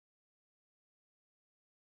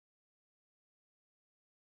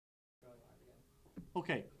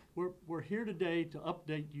Okay, we're here today to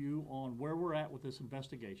update you on where we're at with this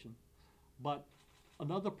investigation, but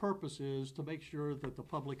another purpose is to make sure that the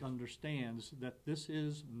public understands that this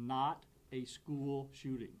is not a school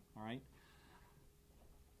shooting, all right?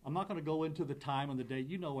 I'm not going to go into the time and the date.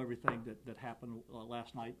 You know everything that happened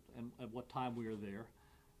last night and at what time we were there.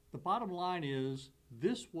 The bottom line is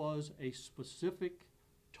this was a specific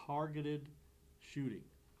targeted shooting.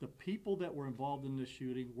 The people that were involved in this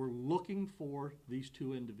shooting were looking for these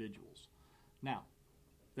two individuals. Now,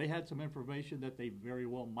 they had some information that they very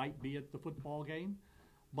well might be at the football game,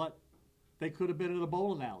 but they could have been at a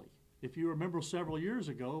bowling alley. If you remember several years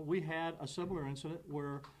ago, we had a similar incident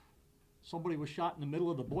where somebody was shot in the middle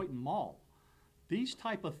of the Boynton Mall. These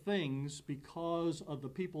type of things, because of the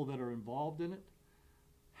people that are involved in it,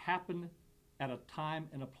 happen at a time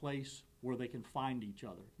and a place where they can find each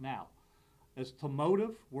other. Now, as to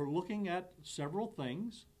motive, we're looking at several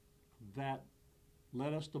things that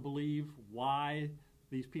led us to believe why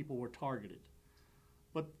these people were targeted.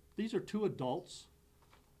 But these are two adults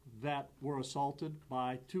that were assaulted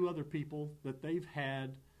by two other people that they've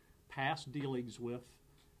had past dealings with,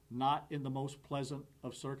 not in the most pleasant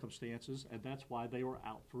of circumstances, and that's why they were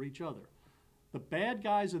out for each other. The bad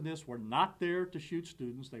guys in this were not there to shoot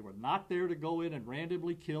students. They were not there to go in and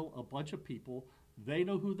randomly kill a bunch of people. They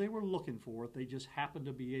know who they were looking for. They just happened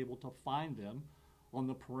to be able to find them on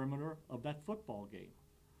the perimeter of that football game.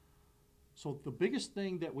 So the biggest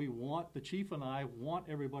thing that we want, the chief and I want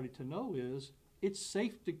everybody to know is it's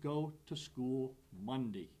safe to go to school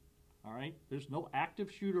Monday, all right? There's no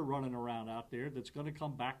active shooter running around out there that's going to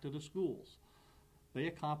come back to the schools. They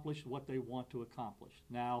accomplished what they want to accomplish.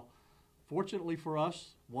 Now, fortunately for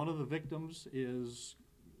us, one of the victims is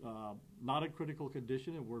not in critical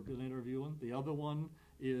condition, and we're going to interview him. The other one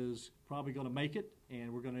is probably going to make it,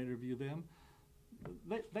 and we're going to interview them.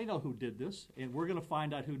 They know who did this, and we're going to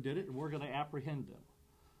find out who did it, and we're going to apprehend them.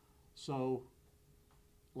 So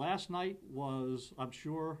last night was, I'm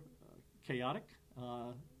sure, chaotic.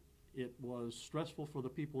 It was stressful for the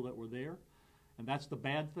people that were there, and that's the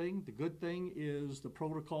bad thing. The good thing is the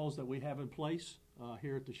protocols that we have in place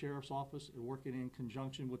here at the Sheriff's Office and working in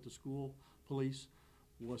conjunction with the school police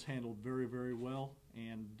was handled very, very well,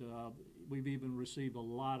 and we've even received a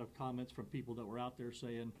lot of comments from people that were out there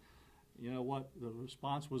saying, you know what, the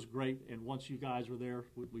response was great, and once you guys were there,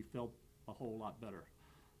 we felt a whole lot better.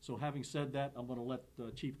 So having said that, I'm going to let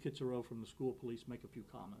Chief Kitzerow from the school police make a few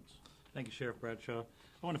comments. Thank you, Sheriff Bradshaw.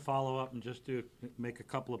 I want to follow up and just make a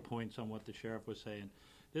couple of points on what the sheriff was saying.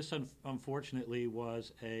 This, unfortunately,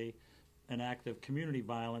 was an act of community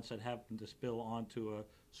violence that happened to spill onto a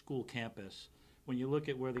school campus. When you look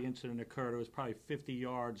at where the incident occurred, it was probably 50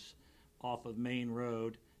 yards off of Main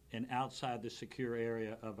Road and outside the secure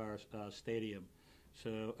area of our stadium.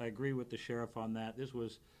 So I agree with the sheriff on that. This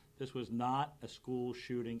was not a school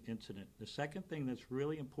shooting incident. The second thing that's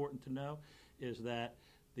really important to know is that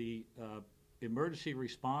the emergency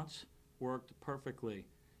response worked perfectly.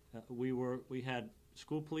 We had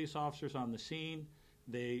school police officers on the scene.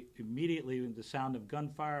 They immediately, with the sound of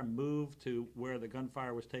gunfire, moved to where the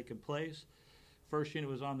gunfire was taking place. First unit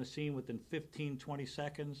was on the scene within 15, 20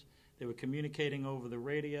 seconds. They were communicating over the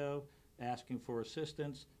radio, asking for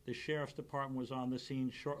assistance. The sheriff's department was on the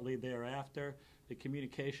scene shortly thereafter. The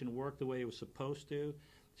communication worked the way it was supposed to.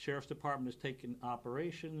 The sheriff's department was taking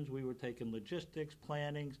operations. We were taking logistics,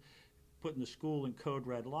 plannings, putting the school in code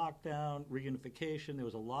red lockdown, reunification. There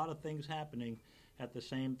was a lot of things happening at the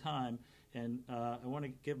same time. And I want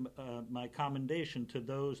to give my commendation to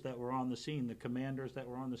those that were on the scene. The commanders that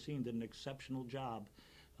were on the scene did an exceptional job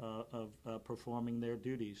of performing their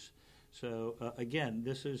duties. So again,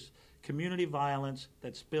 this is community violence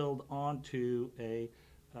that spilled onto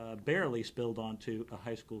barely spilled onto a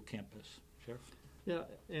high school campus. Sheriff? Yeah,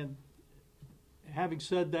 and having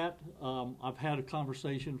said that, I've had a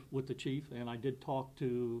conversation with the chief, and I did talk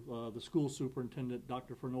to the school superintendent,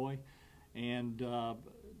 Dr. Fernoy, and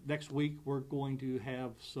next week we're going to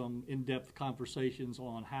have some in-depth conversations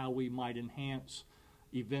on how we might enhance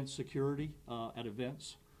event security at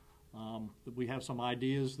events. We have some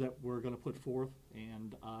ideas that we're going to put forth,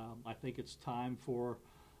 and I think it's time for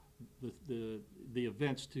the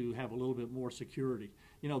events to have a little bit more security.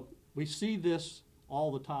 You know, we see this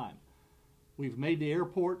all the time. We've made the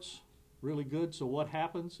airports really good, so what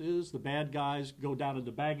happens is the bad guys go down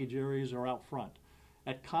into baggage areas or out front.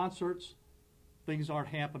 At concerts, things aren't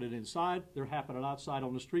happening inside, they're happening outside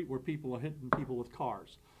on the street where people are hitting people with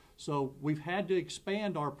cars. So we've had to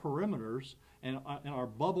expand our perimeters and our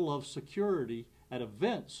bubble of security at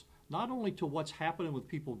events, not only to what's happening with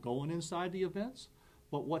people going inside the events,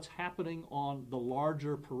 but what's happening on the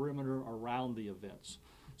larger perimeter around the events.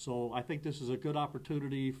 So I think this is a good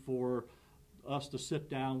opportunity for us to sit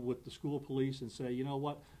down with the school police and say, you know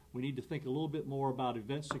what, we need to think a little bit more about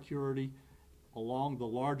event security along the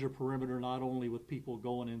larger perimeter, not only with people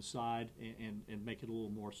going inside, and make it a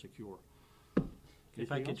little more secure. If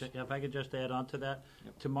I could just add on to that.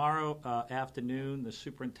 Yep. Tomorrow afternoon, the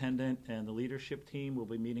superintendent and the leadership team will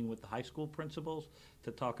be meeting with the high school principals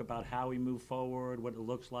to talk about how we move forward, what it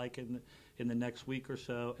looks like in the next week or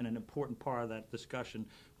so, and an important part of that discussion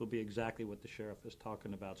will be exactly what the sheriff is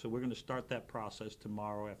talking about. So we're going to start that process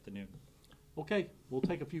tomorrow afternoon. Okay, we'll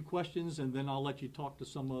take a few questions, and then I'll let you talk to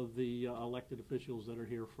some of the elected officials that are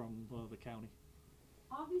here from the county.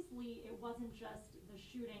 Obviously, it wasn't just the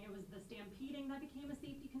shooting, it was the stampeding that became a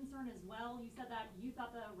safety concern as well. You said that you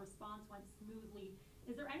thought the response went smoothly.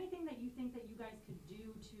 Is there anything that you think that you guys could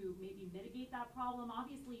do to maybe mitigate that problem?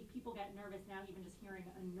 Obviously, people get nervous now even just hearing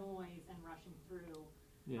a noise and rushing through.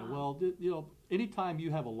 Yeah, well, you know, anytime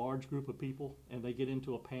you have a large group of people and they get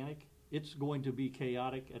into a panic, it's going to be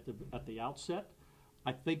chaotic at the outset.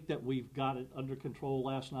 I think that we've got it under control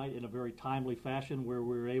last night in a very timely fashion where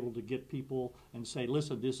we were able to get people and say,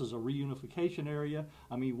 listen, this is a reunification area.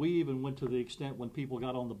 I mean, we even went to the extent when people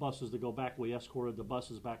got on the buses to go back, we escorted the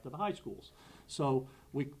buses back to the high schools. So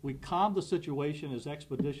we calmed the situation as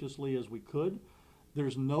expeditiously as we could.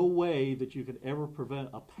 There's no way that you could ever prevent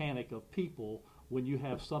a panic of people when you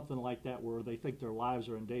have something like that where they think their lives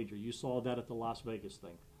are in danger. You saw that at the Las Vegas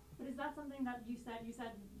thing. But is that something that you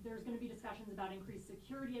said there's going to be discussions about increased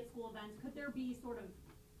security at school events? Could there be sort of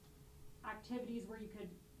activities where you could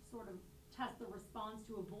sort of test the response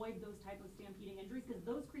to avoid those type of stampeding injuries? Because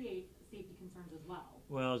those create safety concerns as well.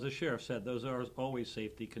 Well, as the sheriff said, those are always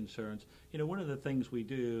safety concerns. You know, one of the things we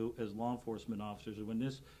do as law enforcement officers is when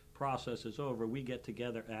this process is over, we get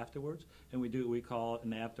together afterwards and we do what we call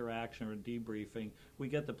an after action or a debriefing. We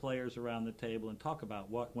get the players around the table and talk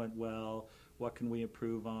about what went well, what can we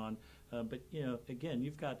improve on. But, you know, again,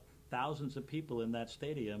 you've got thousands of people in that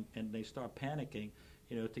stadium and they start panicking.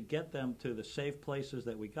 You know, to get them to the safe places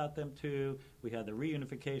that we got them to, we had the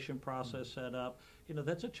reunification process set up. You know,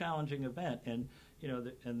 that's a challenging event. And, you know,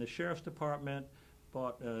 the Sheriff's Department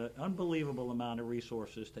bought an unbelievable amount of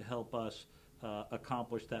resources to help us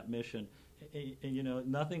accomplish that mission. And, you know,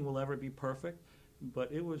 nothing will ever be perfect,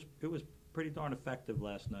 but it was pretty darn effective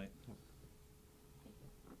last night.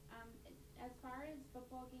 As far as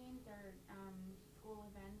football games or school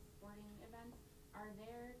events, sporting events, are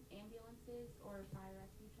there ambulances or fire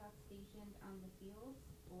rescue trucks stationed on the fields?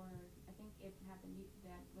 Or I think it happened,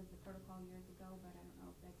 that was the protocol years ago, but I don't know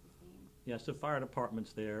if that's the same. Yes, the fire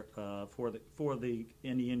department's there for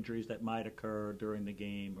any injuries that might occur during the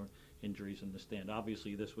game or injuries in the stand.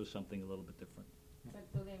 Obviously, this was something a little bit different.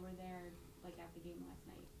 So they were there like at the game last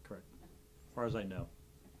night? Correct. As far as I know.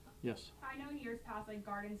 Yes. I know in years past, like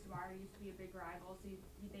Gardens Dwyer used to be a big rival, so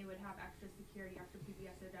they would have extra security, extra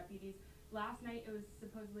PBSO deputies. Last night, it was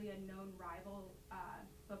supposedly a known rival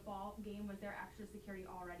football game. Was there extra security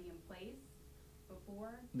already in place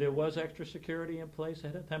before? There was extra security in place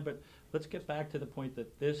ahead of time, but let's get back to the point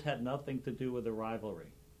that this had nothing to do with a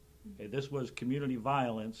rivalry. Okay, this was community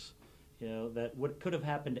violence, you know, that could have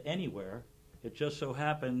happened anywhere. It just so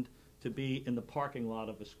happened to be in the parking lot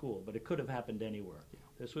of a school, but it could have happened anywhere. Yeah.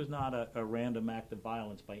 This was not a random act of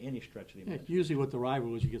violence by any stretch of the imagination. Usually with the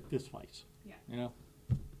rival is you get fist fights. Yeah. You know,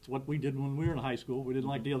 it's what we did when we were in high school. We didn't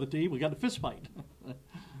like the other team. We got a fist fight.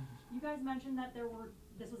 You guys mentioned that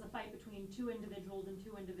this was a fight between two individuals and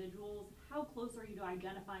two individuals. How close are you to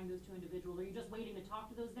identifying those two individuals? Are you just waiting to talk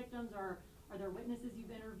to those victims, or are there witnesses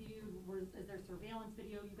you've interviewed? Is there surveillance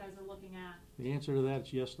video you guys are looking at? The answer to that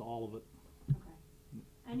is yes to all of it. Okay.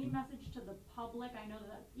 Any message to the public? I know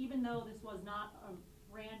that even though this was not a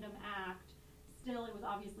random act, still it was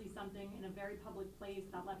obviously something in a very public place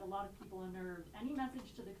that left a lot of people unnerved. Any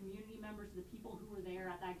message to the community members, to the people who were there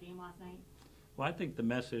at that game last night? Well, I think the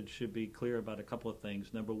message should be clear about a couple of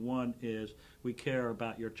things. Number one is we care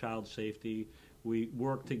about your child's safety. We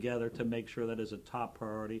work together to make sure that is a top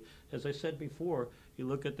priority. As I said before, you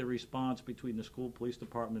look at the response between the school police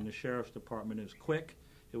department and the sheriff's department. It was quick,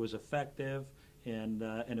 it was effective, and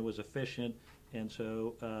it was efficient. And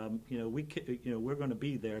so, you know, we're going to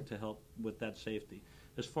be there to help with that safety.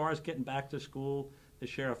 As far as getting back to school, the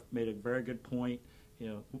sheriff made a very good point.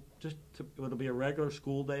 You know, it'll be a regular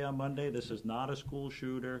school day on Monday. This is not a school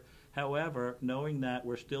shooter. However, knowing that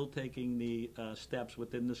we're still taking the steps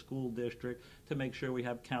within the school district to make sure we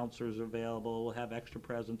have counselors available, we'll have extra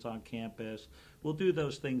presence on campus. We'll do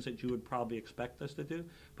those things that you would probably expect us to do.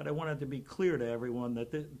 But I wanted to be clear to everyone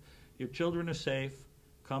that your children are safe.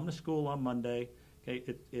 Come to school on Monday. Okay,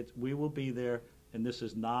 we will be there, and this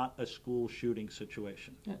is not a school shooting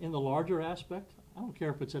situation. In the larger aspect, I don't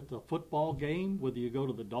care if it's at the football game, whether you go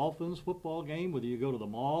to the Dolphins football game, whether you go to the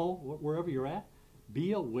mall, wherever you're at,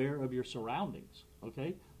 be aware of your surroundings,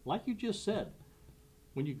 okay? Like you just said,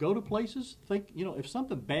 when you go to places, think, if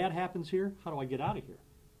something bad happens here, how do I get out of here?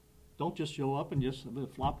 Don't just show up and just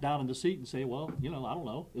flop down in the seat and say, well, I don't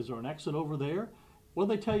know, is there an exit over there? What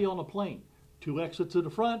do they tell you on a plane? 2 exits to the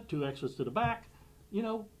front, 2 exits to the back.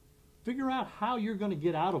 Figure out how you're going to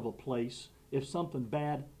get out of a place if something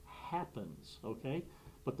bad happens, okay?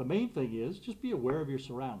 But the main thing is just be aware of your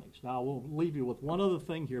surroundings. Now, we'll leave you with one other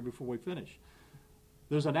thing here before we finish.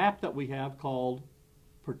 There's an app that we have called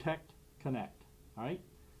Protect Connect, all right?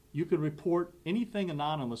 You can report anything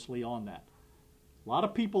anonymously on that. A lot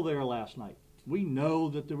of people there last night. We know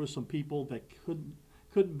that there were some people that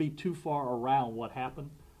couldn't be too far around what happened,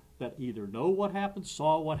 that either know what happened,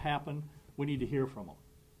 saw what happened. We need to hear from them.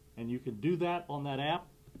 And you can do that on that app.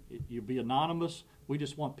 You'll be anonymous. We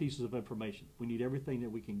just want pieces of information. We need everything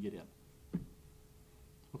that we can get in.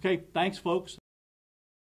 Okay, thanks, folks.